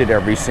avoid it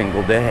every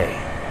single day.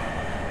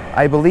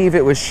 I believe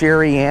it was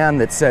Sherry Ann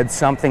that said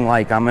something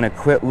like, I'm going to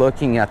quit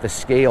looking at the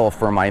scale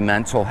for my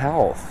mental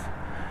health.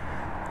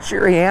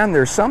 Sherry Ann,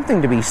 there's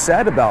something to be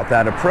said about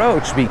that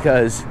approach,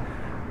 because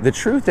the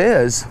truth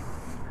is,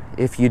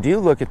 if you do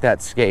look at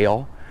that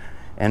scale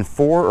and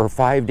 4 or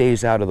 5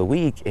 days out of the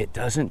week, it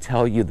doesn't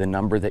tell you the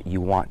number that you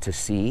want to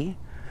see,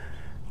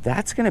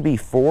 that's going to be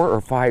 4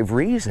 or 5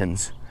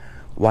 reasons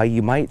why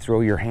you might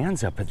throw your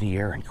hands up in the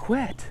air and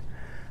quit.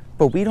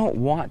 But we don't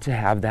want to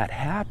have that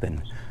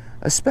happen,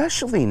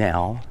 especially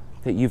now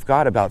that you've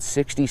got about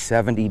 60,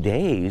 70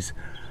 days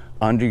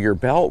under your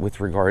belt with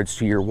regards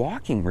to your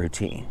walking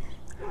routine.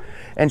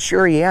 And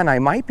Sherry Ann, I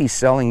might be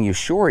selling you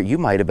short. You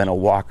might have been a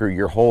walker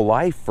your whole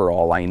life for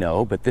all I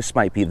know, but this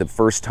might be the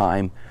first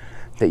time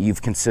that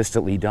you've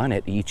consistently done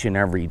it each and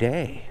every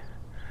day.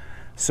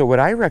 So what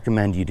I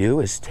recommend you do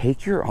is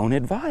take your own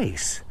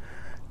advice.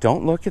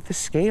 Don't look at the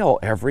scale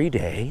every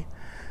day.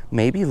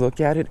 Maybe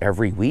look at it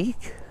every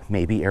week,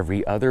 maybe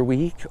every other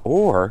week,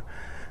 or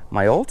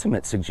my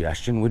ultimate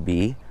suggestion would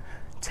be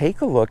take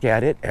a look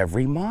at it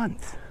every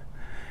month.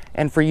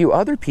 And for you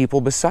other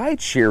people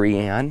besides Sherry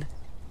Ann,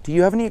 do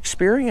you have any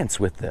experience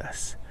with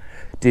this?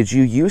 Did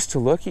you used to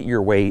look at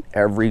your weight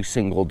every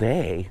single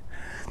day,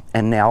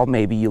 and now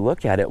maybe you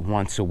look at it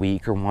once a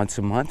week or once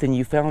a month and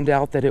you found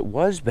out that it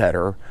was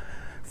better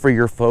for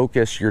your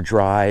focus, your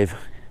drive,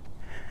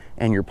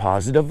 and your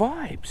positive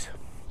vibes?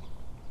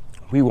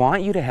 We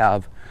want you to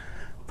have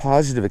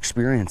positive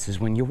experiences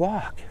when you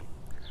walk.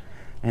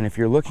 And if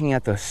you're looking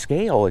at the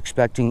scale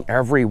expecting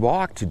every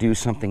walk to do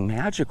something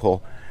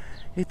magical,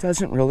 it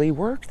doesn't really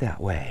work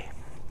that way.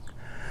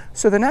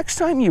 So the next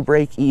time you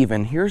break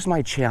even, here's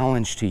my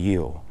challenge to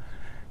you.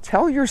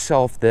 Tell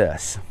yourself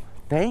this: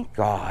 thank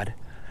God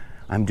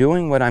I'm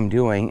doing what I'm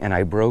doing and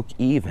I broke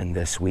even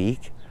this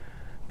week,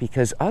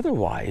 because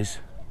otherwise,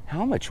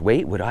 how much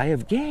weight would I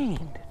have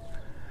gained?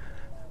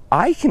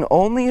 I can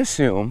only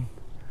assume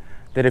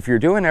that if you're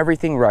doing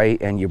everything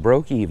right and you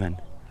broke even,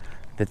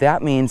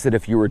 that means that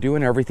if you were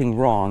doing everything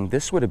wrong,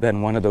 this would have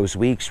been one of those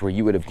weeks where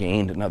you would have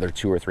gained another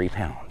 2 or 3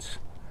 pounds.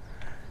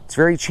 It's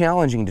very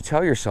challenging to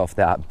tell yourself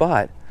that,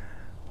 but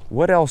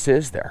what else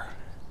is there?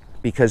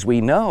 Because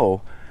we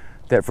know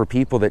that for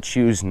people that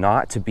choose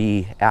not to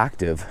be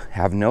active,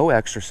 have no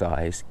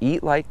exercise,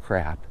 eat like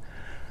crap,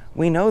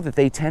 we know that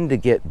they tend to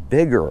get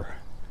bigger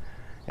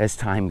as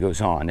time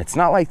goes on. It's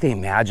not like they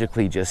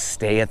magically just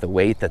stay at the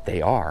weight that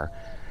they are.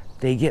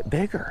 They get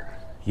bigger,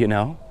 you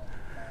know?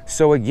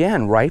 So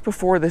again, right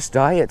before this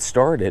diet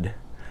started,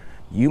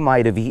 you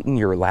might have eaten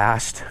your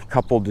last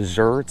couple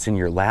desserts in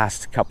your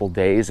last couple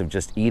days of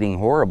just eating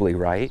horribly,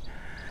 right?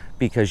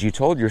 Because you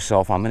told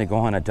yourself, I'm gonna go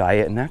on a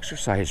diet and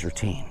exercise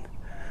routine.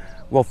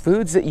 Well,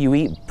 foods that you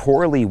eat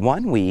poorly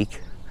one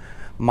week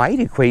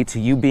might equate to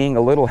you being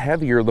a little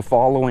heavier the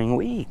following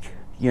week,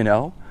 you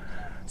know?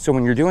 So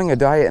when you're doing a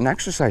diet and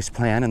exercise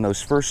plan and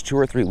those first 2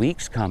 or 3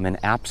 weeks come and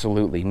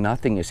absolutely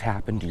nothing has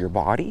happened to your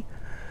body,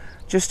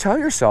 just tell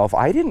yourself,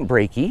 I didn't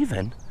break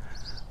even.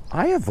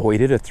 I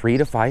avoided a 3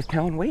 to 5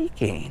 pound weight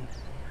gain.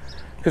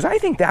 Because I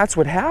think that's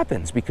what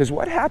happens. Because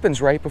what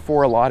happens right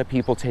before a lot of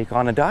people take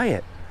on a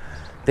diet?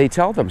 They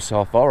tell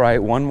themselves, all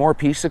right, one more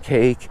piece of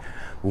cake,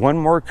 one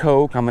more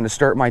Coke, I'm gonna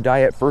start my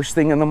diet first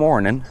thing in the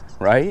morning,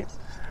 right?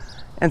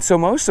 And so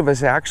most of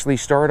us actually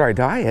start our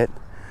diet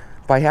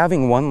by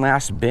having one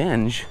last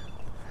binge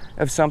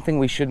of something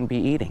we shouldn't be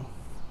eating.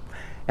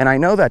 And I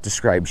know that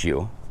describes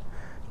you,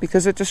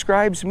 because it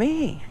describes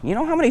me. You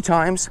know how many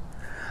times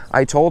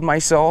I told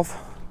myself,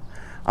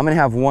 I'm gonna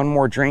have one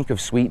more drink of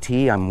sweet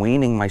tea, I'm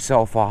weaning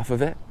myself off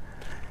of it?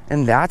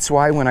 And that's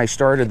why when I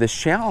started this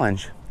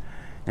challenge,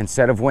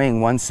 instead of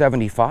weighing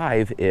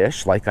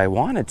 175-ish like I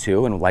wanted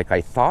to and like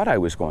I thought I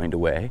was going to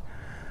weigh,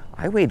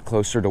 I weighed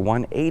closer to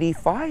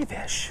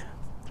 185-ish.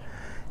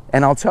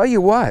 And I'll tell you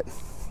what,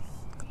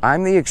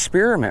 I'm the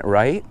experiment,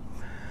 right?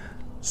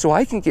 So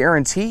I can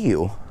guarantee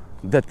you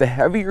that the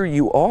heavier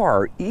you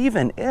are,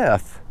 even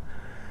if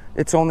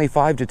it's only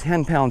 5 to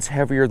 10 pounds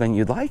heavier than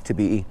you'd like to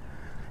be,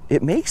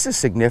 it makes a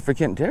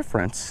significant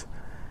difference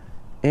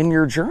in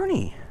your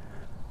journey.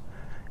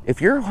 If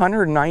you're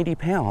 190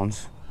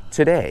 pounds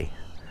today,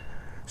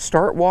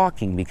 start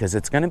walking, because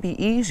it's going to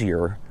be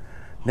easier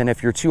than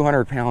if you're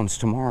 200 pounds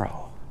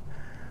tomorrow.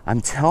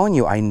 I'm telling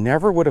you, I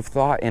never would have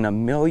thought in a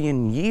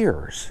million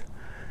years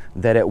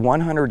that at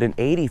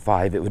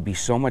 185 it would be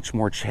so much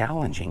more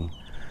challenging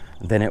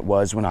than it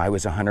was when I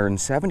was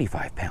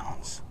 175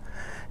 pounds.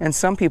 And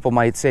some people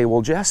might say,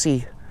 well,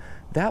 Jesse,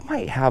 that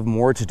might have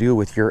more to do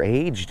with your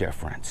age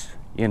difference.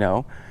 You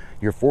know,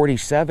 you're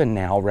 47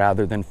 now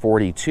rather than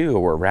 42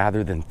 or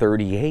rather than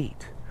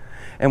 38.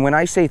 And when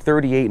I say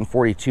 38 and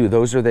 42,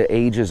 those are the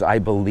ages I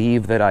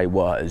believe that I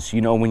was.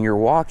 You know, when you're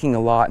walking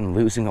a lot and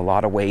losing a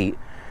lot of weight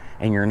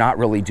and you're not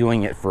really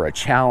doing it for a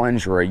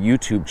challenge or a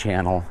YouTube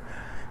channel,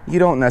 you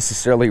don't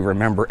necessarily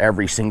remember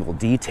every single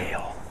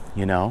detail,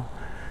 you know?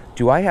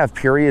 Do I have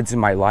periods in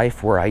my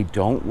life where I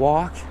don't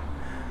walk?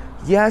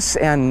 Yes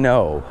and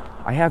no.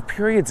 I have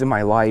periods in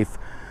my life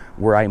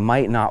where I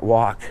might not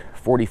walk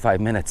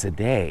 45 minutes a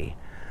day,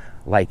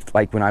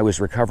 like when I was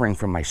recovering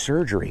from my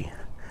surgery.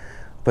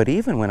 But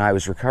even when I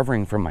was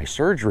recovering from my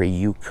surgery,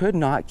 you could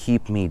not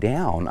keep me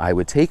down. I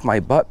would take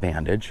my butt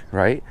bandage,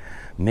 right?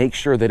 Make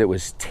sure that it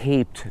was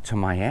taped to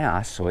my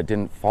ass so it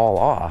didn't fall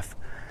off.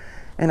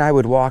 And I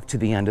would walk to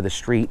the end of the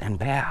street and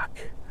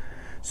back.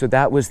 So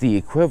that was the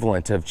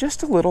equivalent of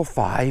just a little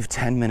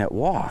 5-10 minute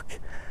walk.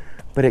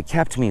 But it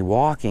kept me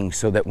walking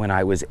so that when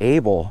I was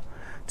able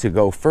to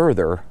go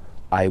further,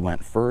 I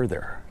went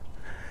further.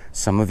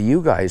 Some of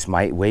you guys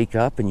might wake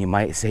up and you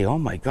might say, oh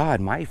my God,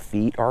 my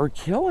feet are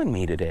killing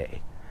me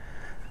today.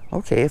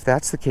 Okay, if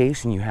that's the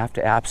case and you have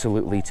to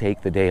absolutely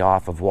take the day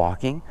off of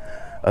walking,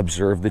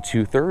 observe the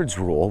 2/3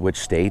 rule, which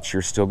states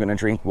you're still going to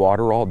drink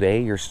water all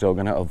day, you're still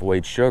going to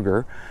avoid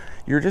sugar,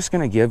 you're just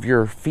going to give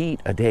your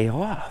feet a day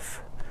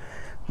off.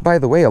 By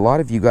the way, a lot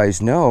of you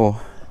guys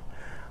know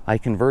I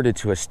converted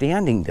to a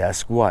standing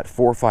desk, 4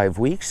 or 5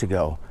 weeks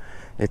ago.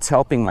 It's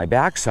helping my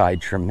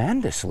backside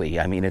tremendously.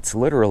 I mean, it's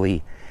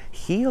literally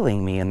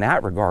healing me in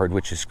that regard,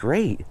 which is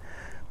great.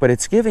 But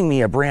it's giving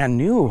me a brand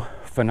new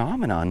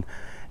phenomenon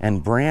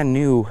and brand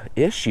new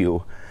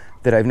issue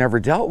that I've never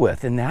dealt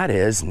with. And that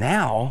is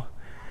now,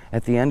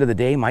 at the end of the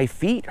day, my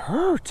feet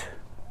hurt.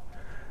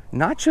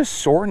 Not just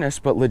soreness,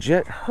 but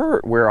legit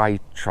hurt where I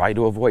try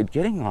to avoid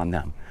getting on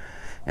them.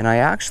 And I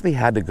actually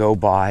had to go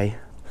buy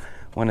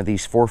one of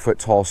these 4-foot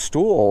tall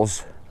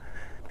stools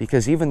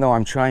because even though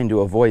I'm trying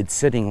to avoid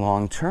sitting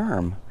long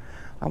term,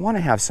 I want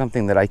to have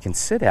something that I can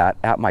sit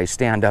at my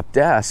stand-up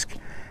desk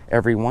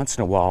every once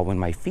in a while when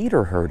my feet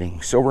are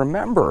hurting. So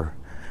remember,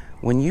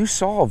 when you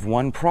solve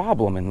one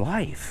problem in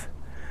life,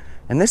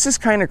 and this is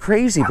kind of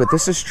crazy, but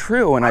this is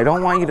true, and I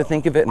don't want you to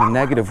think of it in a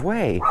negative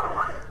way,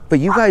 but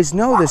you guys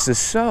know this is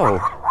so.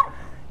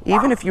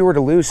 Even if you were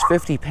to lose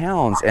 50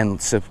 pounds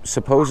and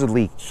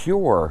supposedly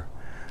cure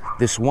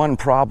this one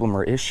problem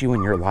or issue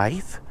in your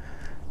life,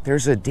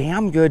 there's a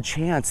damn good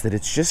chance that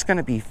it's just going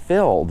to be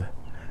filled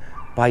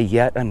by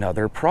yet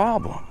another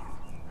problem.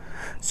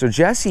 So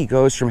Jesse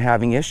goes from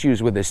having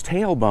issues with his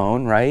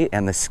tailbone, right,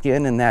 and the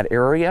skin in that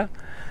area,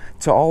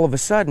 to all of a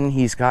sudden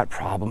he's got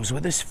problems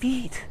with his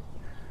feet.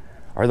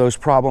 Are those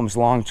problems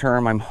long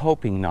term? I'm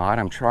hoping not.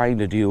 I'm trying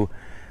to be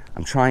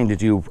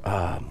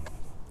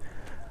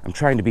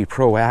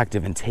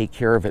proactive and take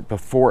care of it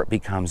before it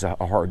becomes a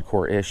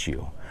hardcore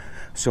issue.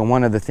 So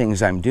one of the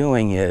things I'm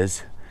doing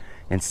is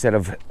instead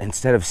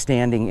of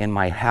standing in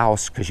my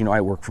house, because you know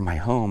I work from my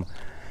home,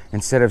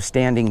 instead of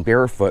standing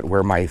barefoot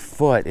where my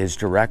foot is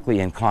directly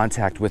in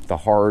contact with the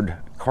hard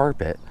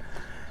carpet,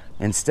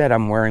 instead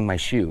I'm wearing my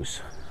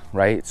shoes,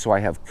 right? So I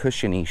have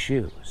cushiony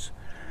shoes.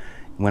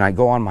 When I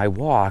go on my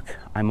walk,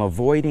 I'm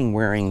avoiding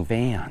wearing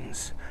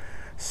Vans.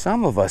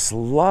 Some of us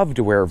love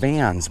to wear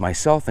Vans,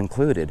 myself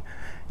included,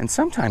 and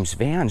sometimes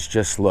Vans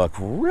just look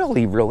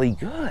really, really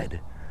good.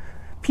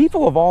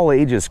 People of all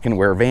ages can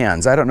wear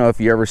Vans. I don't know if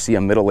you ever see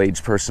a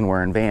middle-aged person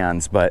wearing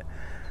Vans, but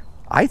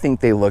I think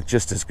they look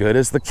just as good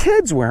as the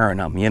kids wearing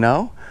them, you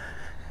know?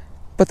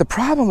 But the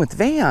problem with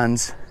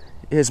Vans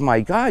is,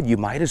 my God, you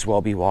might as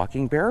well be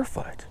walking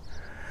barefoot.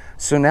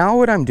 So now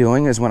what I'm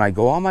doing is when I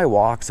go on my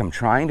walks, I'm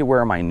trying to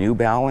wear my New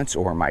Balance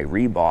or my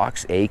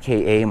Reeboks,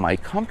 AKA my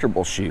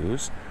comfortable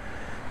shoes.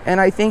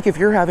 And I think if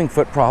you're having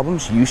foot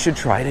problems, you should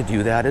try to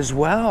do that as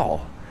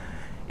well.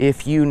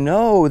 If you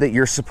know that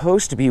you're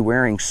supposed to be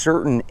wearing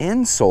certain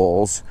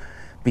insoles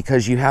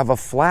because you have a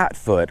flat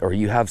foot or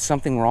you have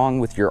something wrong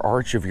with your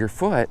arch of your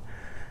foot,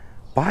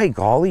 by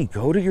golly,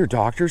 go to your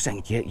doctors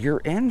and get your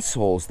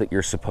insoles that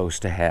you're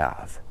supposed to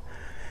have.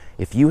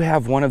 If you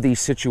have one of these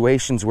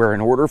situations where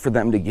in order for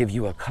them to give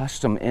you a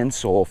custom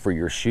insole for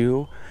your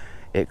shoe,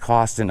 it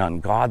costs an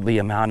ungodly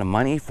amount of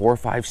money,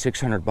 $400,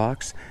 $500,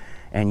 $600,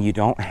 and you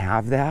don't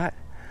have that,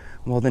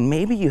 well then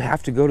maybe you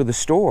have to go to the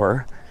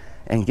store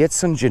and get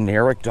some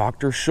generic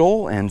Dr.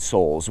 Scholl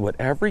insoles.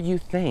 Whatever you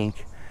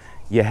think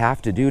you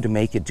have to do to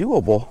make it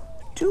doable,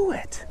 do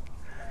it.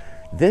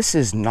 This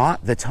is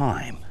not the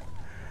time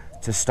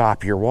to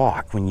stop your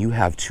walk when you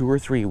have 2 or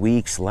 3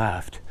 weeks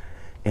left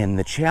in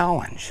the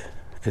challenge,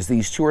 because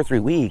these 2 or 3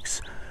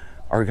 weeks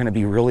are going to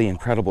be really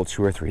incredible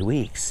 2 or 3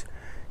 weeks.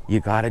 You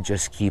got to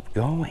just keep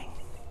going.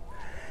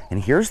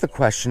 And here's the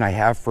question I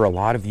have for a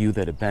lot of you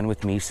that have been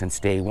with me since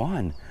day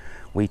one.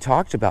 We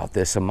talked about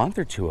this a month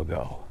or two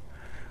ago.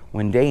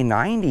 When day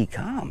 90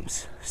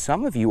 comes,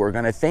 some of you are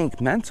going to think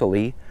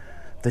mentally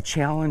the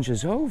challenge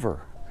is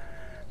over.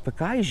 But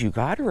guys, you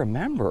got to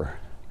remember,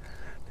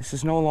 this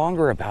is no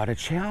longer about a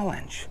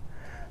challenge.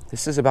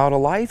 This is about a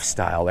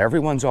lifestyle.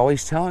 Everyone's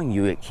always telling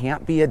you it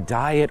can't be a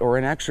diet or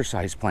an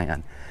exercise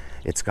plan.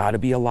 It's got to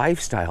be a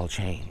lifestyle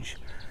change.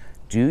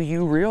 Do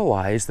you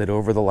realize that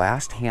over the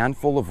last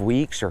handful of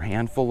weeks or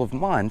handful of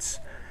months,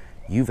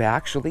 you've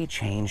actually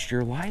changed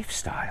your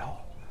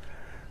lifestyle?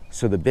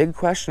 So the big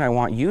question I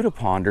want you to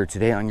ponder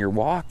today on your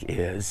walk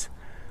is,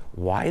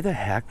 why the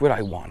heck would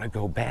I want to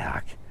go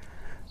back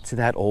to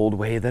that old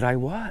way that I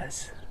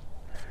was?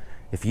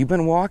 If you've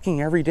been walking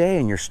every day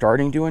and you're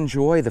starting to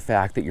enjoy the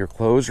fact that your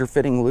clothes are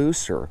fitting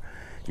looser,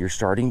 you're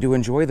starting to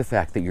enjoy the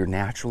fact that you're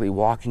naturally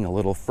walking a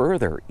little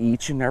further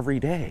each and every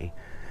day,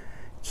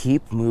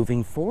 keep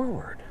moving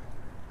forward.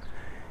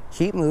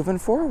 Keep moving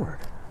forward.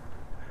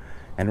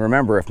 And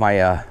remember, if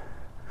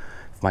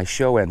my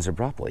show ends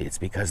abruptly, it's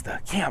because the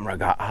camera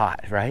got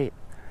hot, right?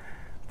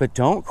 But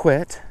don't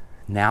quit.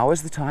 Now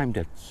is the time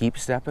to keep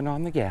stepping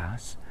on the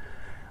gas.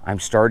 I'm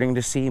starting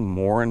to see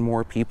more and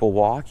more people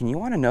walk. And you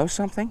want to know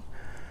something?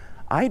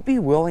 I'd be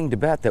willing to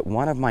bet that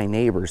one of my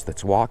neighbors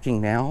that's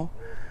walking now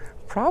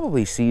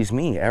probably sees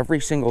me every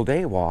single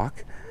day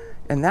walk,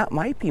 and that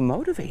might be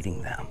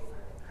motivating them.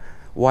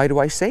 Why do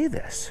I say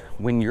this?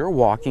 When you're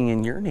walking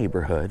in your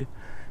neighborhood,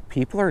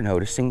 people are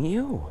noticing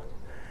you.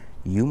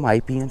 You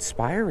might be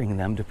inspiring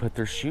them to put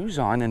their shoes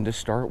on and to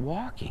start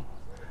walking.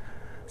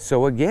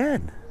 So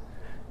again,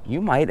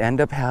 you might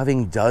end up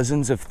having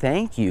dozens of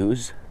thank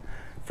yous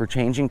for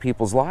changing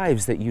people's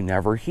lives that you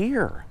never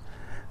hear.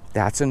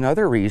 That's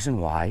another reason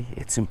why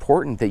it's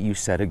important that you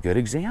set a good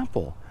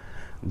example.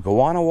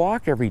 Go on a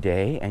walk every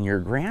day, and your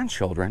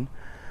grandchildren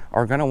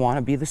are going to want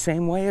to be the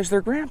same way as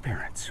their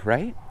grandparents,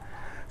 right?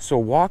 So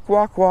walk,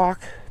 walk,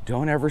 walk.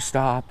 Don't ever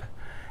stop.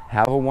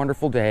 Have a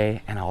wonderful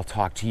day, and I'll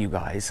talk to you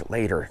guys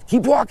later.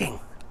 Keep walking.